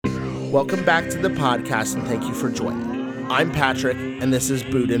Welcome back to the podcast and thank you for joining. I'm Patrick and this is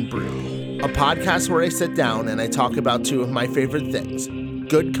Brewed, a podcast where I sit down and I talk about two of my favorite things,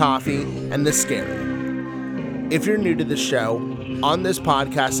 good coffee and the scary. If you're new to the show, on this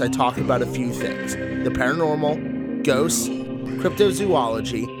podcast I talk about a few things, the paranormal, ghosts,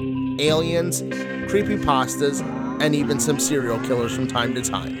 cryptozoology, aliens, creepypastas, and even some serial killers from time to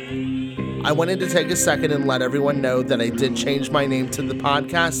time. I wanted to take a second and let everyone know that I did change my name to the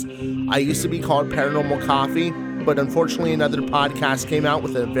podcast. I used to be called Paranormal Coffee, but unfortunately another podcast came out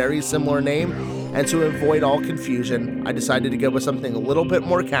with a very similar name, and to avoid all confusion, I decided to go with something a little bit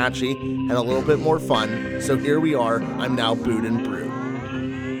more catchy and a little bit more fun, so here we are. I'm now Brewed and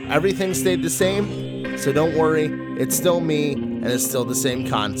Brew. Everything stayed the same, so don't worry, it's still me, and it's still the same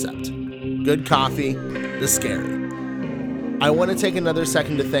concept. Good coffee, the scary. I want to take another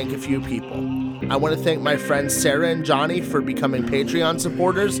second to thank a few people. I want to thank my friends Sarah and Johnny for becoming Patreon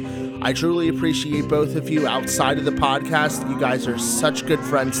supporters. I truly appreciate both of you outside of the podcast. You guys are such good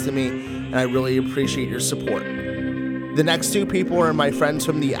friends to me, and I really appreciate your support. The next two people are my friends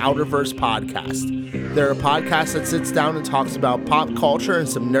from the Outerverse podcast. They're a podcast that sits down and talks about pop culture and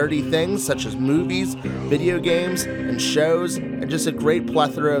some nerdy things such as movies, video games, and shows, and just a great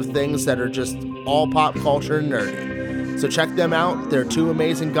plethora of things that are just all pop culture and nerdy. So check them out. They're two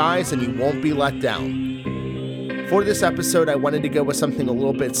amazing guys and you won't be let down. For this episode, I wanted to go with something a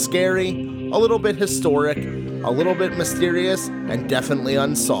little bit scary, a little bit historic, a little bit mysterious, and definitely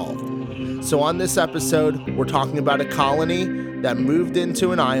unsolved. So on this episode, we're talking about a colony that moved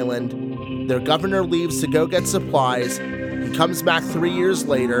into an island. Their governor leaves to go get supplies. He comes back 3 years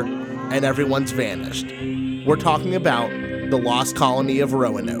later, and everyone's vanished. We're talking about the Lost Colony of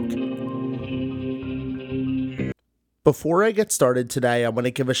Roanoke. Before I get started today, I want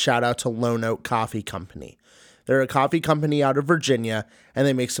to give a shout out to Roanoke Coffee Company. They're a coffee company out of Virginia, and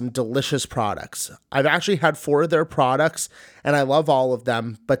they make some delicious products. I've actually had 4 of their products, and I love all of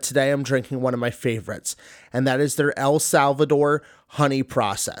them, but today I'm drinking one of my favorites, and that is their El Salvador honey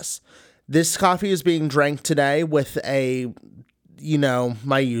process. This coffee is being drank today with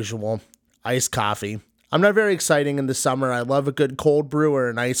my usual iced coffee. I'm not very exciting in the summer. I love a good cold brew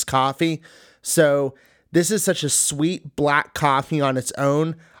or an iced coffee, so this is such a sweet black coffee on its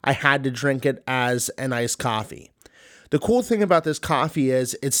own, I had to drink it as an iced coffee. The cool thing about this coffee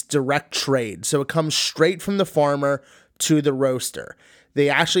is it's direct trade, so it comes straight from the farmer to the roaster. They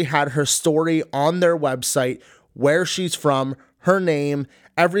actually had her story on their website, where she's from, her name,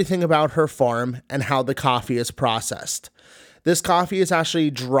 everything about her farm, and how the coffee is processed. This coffee is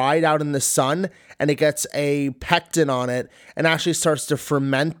actually dried out in the sun, and it gets a pectin on it and actually starts to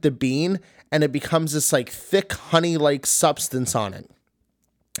ferment the bean, and it becomes this thick honey-like substance on it.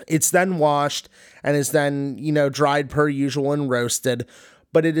 It's then washed and is then, dried per usual and roasted,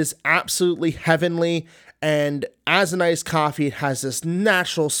 but it is absolutely heavenly, and as an iced coffee, it has this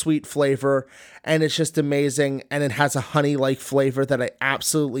natural sweet flavor, and it's just amazing, and it has a honey-like flavor that I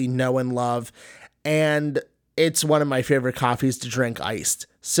absolutely know and love, and it's one of my favorite coffees to drink iced.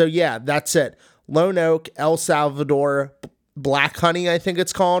 So yeah, that's it. Roanoke, El Salvador, Black Honey, I think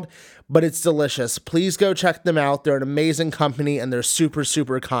it's called, but it's delicious. Please go check them out. They're an amazing company and they're super,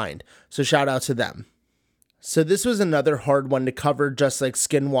 super kind. So shout out to them. So this was another hard one to cover, just like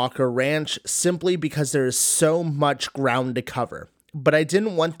Skinwalker Ranch, simply because there is so much ground to cover. But I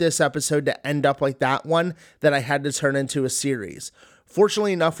didn't want this episode to end up like that one that I had to turn into a series.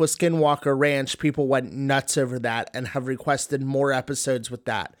 Fortunately enough, with Skinwalker Ranch, people went nuts over that and have requested more episodes with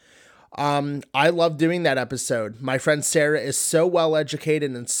that. I love doing that episode. My friend Sarah is so well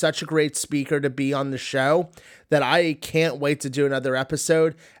educated and such a great speaker to be on the show that I can't wait to do another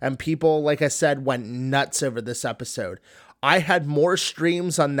episode. And people, like I said, went nuts over this episode. I had more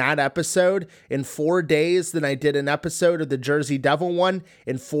streams on that episode in 4 days than I did an episode of the Jersey Devil one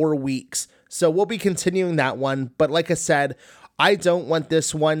in 4 weeks. So we'll be continuing that one. But like I said, I don't want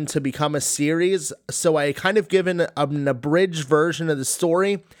this one to become a series, so I kind of given an abridged version of the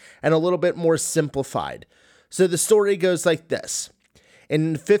story and a little bit more simplified. So the story goes like this.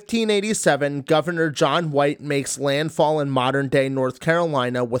 In 1587, Governor John White makes landfall in modern-day North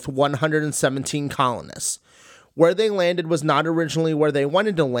Carolina with 117 colonists. Where they landed was not originally where they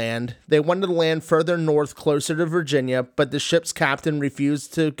wanted to land. They wanted to land further north, closer to Virginia, but the ship's captain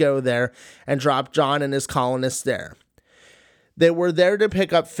refused to go there and dropped John and his colonists there. They were there to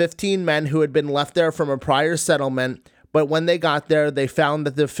pick up 15 men who had been left there from a prior settlement, but when they got there, they found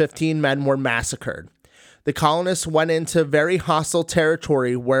that the 15 men were massacred. The colonists went into very hostile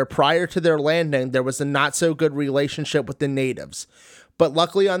territory where prior to their landing, there was a not so good relationship with the natives. But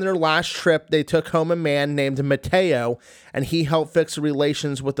luckily on their last trip, they took home a man named Mateo, and he helped fix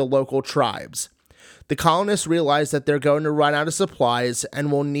relations with the local tribes. The colonists realize that they're going to run out of supplies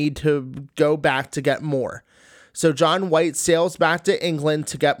and will need to go back to get more. So John White sails back to England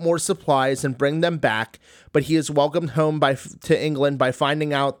to get more supplies and bring them back, but he is welcomed home to England by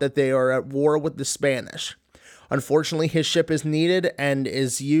finding out that they are at war with the Spanish. Unfortunately, his ship is needed and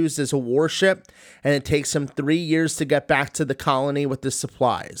is used as a warship, and it takes him 3 years to get back to the colony with the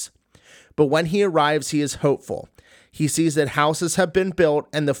supplies. But when he arrives, he is hopeful. He sees that houses have been built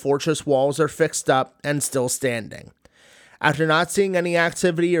and the fortress walls are fixed up and still standing. After not seeing any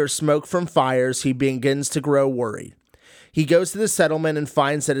activity or smoke from fires, he begins to grow worried. He goes to the settlement and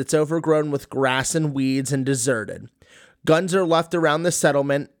finds that it's overgrown with grass and weeds and deserted. Guns are left around the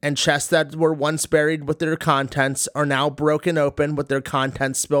settlement, and chests that were once buried with their contents are now broken open with their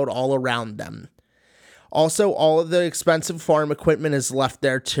contents spilled all around them. Also, all of the expensive farm equipment is left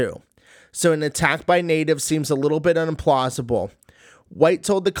there too. So an attack by natives seems a little bit implausible. White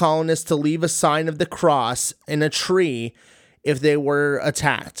told the colonists to leave a sign of the cross in a tree if they were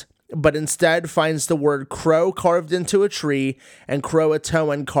attacked, but instead finds the word crow carved into a tree and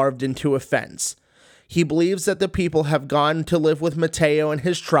Croatoan carved into a fence. He believes that the people have gone to live with Mateo and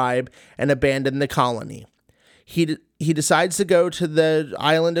his tribe and abandoned the colony. He decides to go to the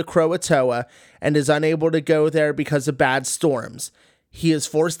island of Croatoa and is unable to go there because of bad storms. He is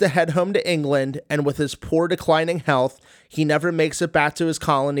forced to head home to England, and with his poor declining health, he never makes it back to his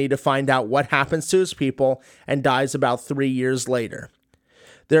colony to find out what happens to his people and dies about 3 years later.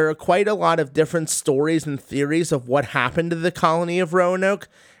 There are quite a lot of different stories and theories of what happened to the colony of Roanoke,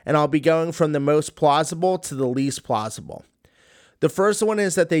 and I'll be going from the most plausible to the least plausible. The first one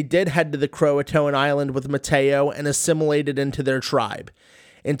is that they did head to the Croatoan island with Mateo and assimilated into their tribe.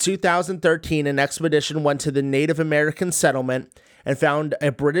 In 2013, an expedition went to the Native American settlement and found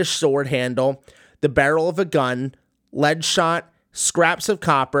a British sword handle, the barrel of a gun, lead shot, scraps of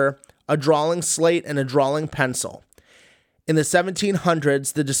copper, a drawing slate, and a drawing pencil. In the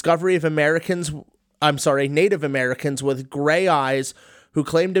 1700s, the discovery of Native Americans with gray eyes who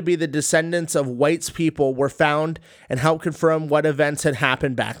claimed to be the descendants of White's people were found and helped confirm what events had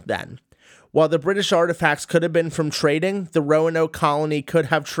happened back then. While the British artifacts could have been from trading, the Roanoke colony could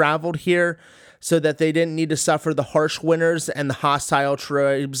have traveled here so that they didn't need to suffer the harsh winters and the hostile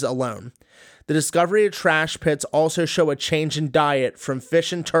tribes alone. The discovery of trash pits also show a change in diet from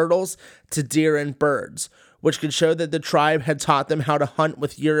fish and turtles to deer and birds, which could show that the tribe had taught them how to hunt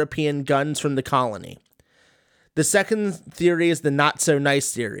with European guns from the colony. The second theory is the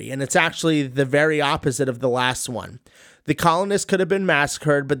not-so-nice theory, and it's actually the very opposite of the last one. The colonists could have been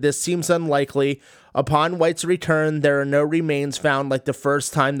massacred, but this seems unlikely. Upon White's return, there are no remains found like the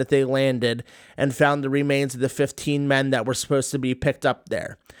first time that they landed and found the remains of the 15 men that were supposed to be picked up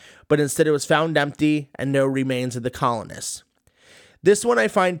there. But instead it was found empty and no remains of the colonists. This one I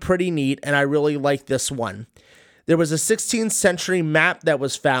find pretty neat, and I really like this one. There was a 16th century map that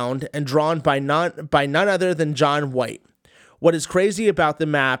was found and drawn by none other than John White. What is crazy about the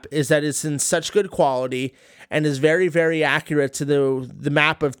map is that it's in such good quality and is very, very accurate to the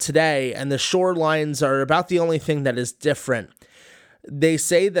map of today, and the shorelines are about the only thing that is different. They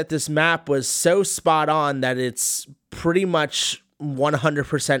say that this map was so spot on that it's pretty much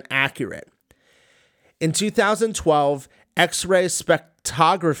 100% accurate. In 2012, X-ray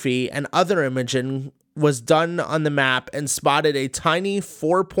spectrography and other imaging was done on the map and spotted a tiny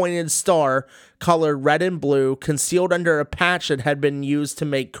 4-pointed star colored red and blue concealed under a patch that had been used to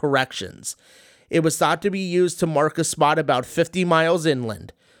make corrections. It was thought to be used to mark a spot about 50 miles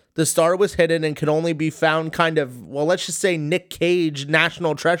inland. The star was hidden and could only be found kind of, well, let's just say Nick Cage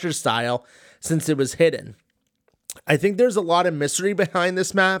National Treasure style, since it was hidden. I think there's a lot of mystery behind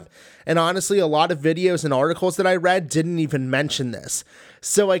this map, and honestly, a lot of videos and articles that I read didn't even mention this.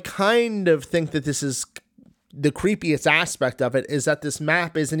 So I kind of think that this is the creepiest aspect of it, is that this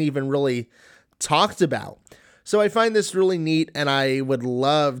map isn't even really talked about. So I find this really neat, and I would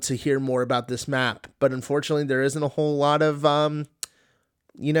love to hear more about this map, but unfortunately there isn't a whole lot of,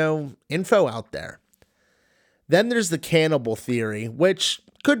 info out there. Then there's the cannibal theory, which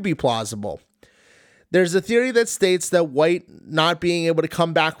could be plausible. There's a theory that states that White not being able to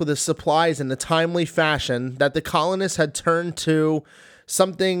come back with his supplies in a timely fashion, that the colonists had turned to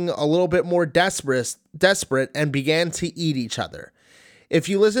something a little bit more desperate and began to eat each other. If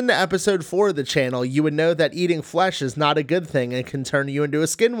you listen to episode 4 of the channel, you would know that eating flesh is not a good thing and can turn you into a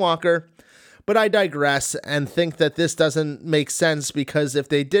skinwalker. But I digress and think that this doesn't make sense, because if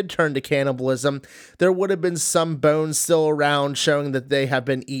they did turn to cannibalism, there would have been some bones still around showing that they have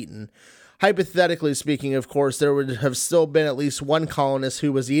been eaten. Hypothetically speaking, of course, there would have still been at least one colonist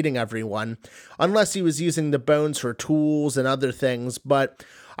who was eating everyone, unless he was using the bones for tools and other things. But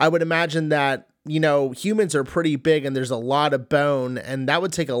I would imagine that, humans are pretty big and there's a lot of bone, and that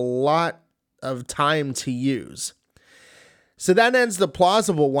would take a lot of time to use. So that ends the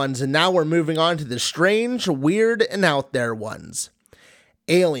plausible ones, and now we're moving on to the strange, weird, and out there ones.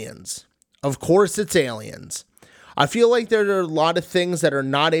 Aliens. Of course it's aliens. I feel like there are a lot of things that are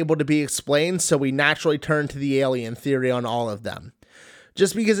not able to be explained, so we naturally turn to the alien theory on all of them.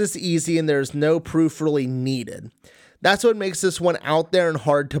 Just because it's easy and there's no proof really needed. That's what makes this one out there and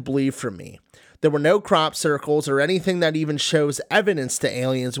hard to believe for me. There were no crop circles or anything that even shows evidence to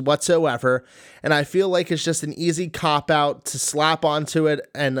aliens whatsoever, and I feel like it's just an easy cop-out to slap onto it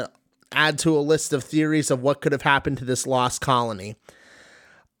and add to a list of theories of what could have happened to this lost colony.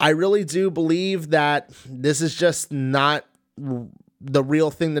 I really do believe that this is just not the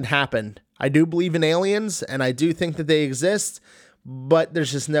real thing that happened. I do believe in aliens, and I do think that they exist, but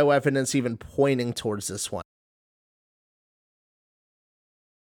there's just no evidence even pointing towards this one.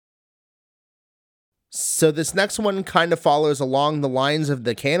 So this next one kind of follows along the lines of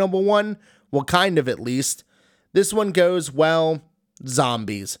the cannibal one. Well, kind of at least. This one goes,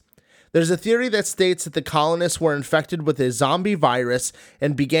 zombies. There's a theory that states that the colonists were infected with a zombie virus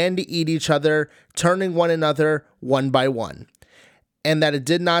and began to eat each other, turning one another one by one, and that it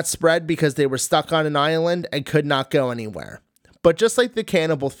did not spread because they were stuck on an island and could not go anywhere. But just like the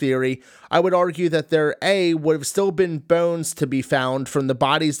cannibal theory, I would argue that there A, would have still been bones to be found from the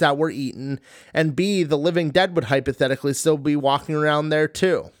bodies that were eaten, and B, the living dead would hypothetically still be walking around there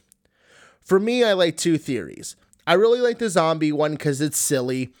too. For me, I like two theories. I really like the zombie one because it's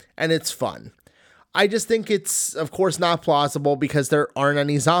silly and it's fun. I just think it's, of course, not plausible because there aren't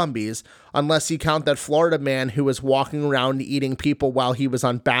any zombies, unless you count that Florida man who was walking around eating people while he was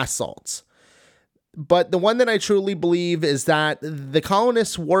on bath salts. But the one that I truly believe is that the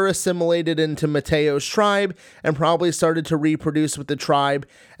colonists were assimilated into Mateo's tribe and probably started to reproduce with the tribe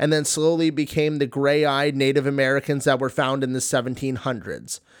and then slowly became the gray-eyed Native Americans that were found in the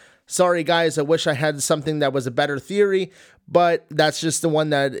 1700s. Sorry guys, I wish I had something that was a better theory, but that's just the one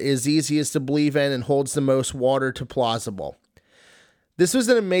that is easiest to believe in and holds the most water to plausible. This was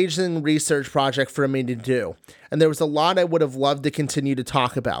an amazing research project for me to do, and there was a lot I would have loved to continue to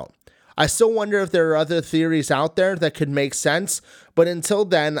talk about. I still wonder if there are other theories out there that could make sense, but until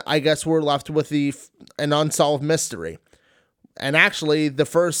then, I guess we're left with an unsolved mystery. And actually, the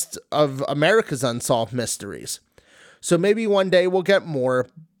first of America's unsolved mysteries. So maybe one day we'll get more.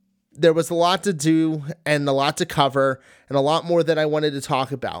 There was a lot to do and a lot to cover and a lot more that I wanted to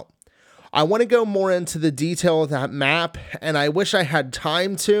talk about. I want to go more into the detail of that map, and I wish I had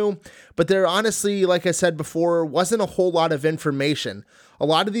time to, but there honestly, like I said before, wasn't a whole lot of information. A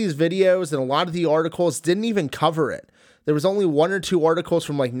lot of these videos and a lot of the articles didn't even cover it. There was only one or two articles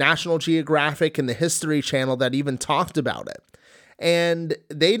from like National Geographic and the History Channel that even talked about it. And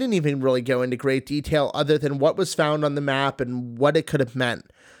they didn't even really go into great detail other than what was found on the map and what it could have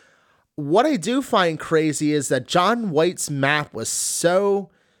meant. What I do find crazy is that John White's map was so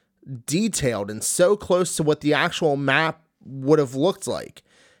detailed and so close to what the actual map would have looked like.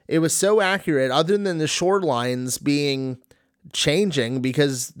 It was so accurate, other than the shorelines being changing,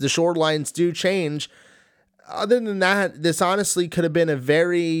 because the shorelines do change. Other than that, this honestly could have been a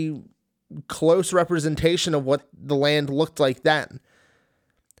very close representation of what the land looked like then.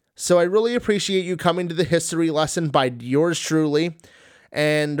 So I really appreciate you coming to the history lesson by yours truly,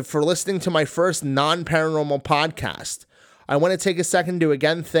 and for listening to my first non-paranormal podcast. I want to take a second to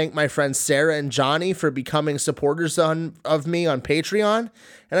again thank my friends Sarah and Johnny for becoming supporters of me on Patreon.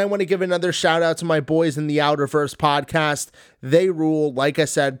 And I want to give another shout out to my boys in the Outerverse podcast. They rule. Like I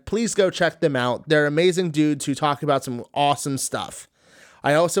said, please go check them out. They're amazing dudes who talk about some awesome stuff.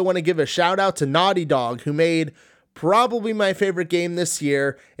 I also want to give a shout out to Naughty Dog, who made probably my favorite game this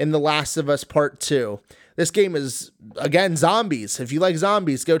year in The Last of Us Part 2. This game is, again, zombies. If you like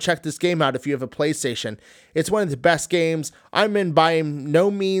zombies, go check this game out if you have a PlayStation. It's one of the best games. I'm by no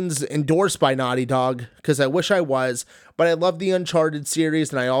means endorsed by Naughty Dog, because I wish I was, but I love the Uncharted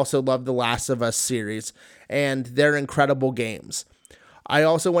series, and I also love the Last of Us series, and they're incredible games. I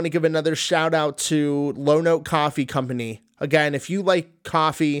also want to give another shout out to Roanoke Coffee Company. Again, if you like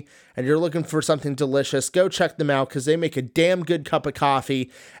coffee and you're looking for something delicious, go check them out because they make a damn good cup of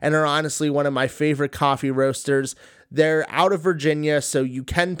coffee and are honestly one of my favorite coffee roasters. They're out of Virginia, so you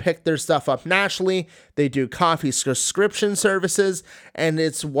can pick their stuff up nationally. They do coffee subscription services, and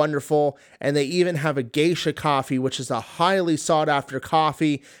it's wonderful. And they even have a geisha coffee, which is a highly sought after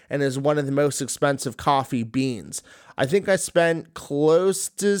coffee and is one of the most expensive coffee beans. I think I spent close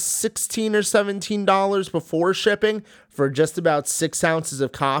to $16 or $17 before shipping for just about 6 ounces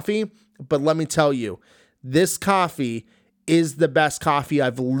of coffee. But let me tell you, this coffee is the best coffee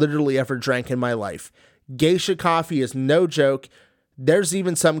I've literally ever drank in my life. Geisha coffee is no joke. There's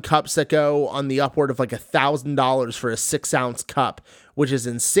even some cups that go on the upward of like $1,000 for a 6-ounce cup, which is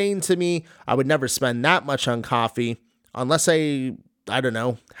insane to me. I would never spend that much on coffee unless I don't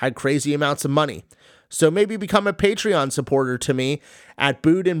know, had crazy amounts of money. So maybe become a Patreon supporter to me at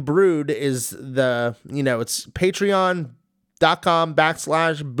Brewed and Brewed is it's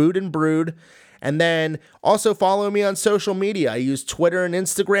patreon.com/Brewed and Brewed. And then also follow me on social media. I use Twitter and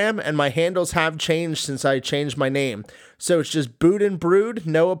Instagram, and my handles have changed since I changed my name. So it's just Brewed and Brewed,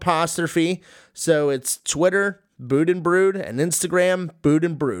 no apostrophe. So it's Twitter, Brewed and Brewed, and Instagram, Brewed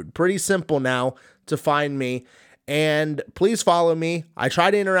and Brewed. Pretty simple now to find me. And please follow me. I try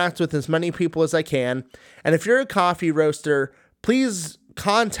to interact with as many people as I can. And if you're a coffee roaster, please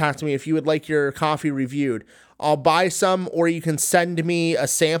contact me if you would like your coffee reviewed. I'll buy some, or you can send me a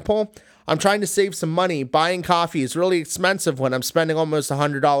sample. I'm trying to save some money. Buying coffee is really expensive when I'm spending almost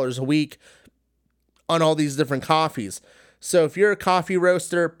 $100 a week on all these different coffees. So if you're a coffee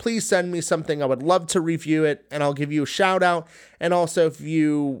roaster, please send me something. I would love to review it, and I'll give you a shout out. And also, if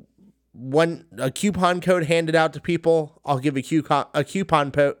you want a coupon code handed out to people, I'll give a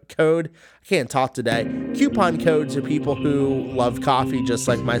coupon code. I can't talk today. Coupon code to people who love coffee just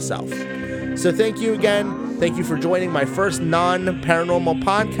like myself. So thank you again. Thank you for joining my first non-paranormal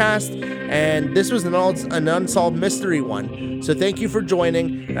podcast. And this was an unsolved mystery one. So thank you for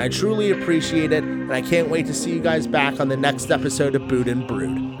joining, and I truly appreciate it. And I can't wait to see you guys back on the next episode of Brewed and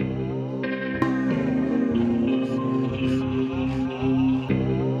Brewed.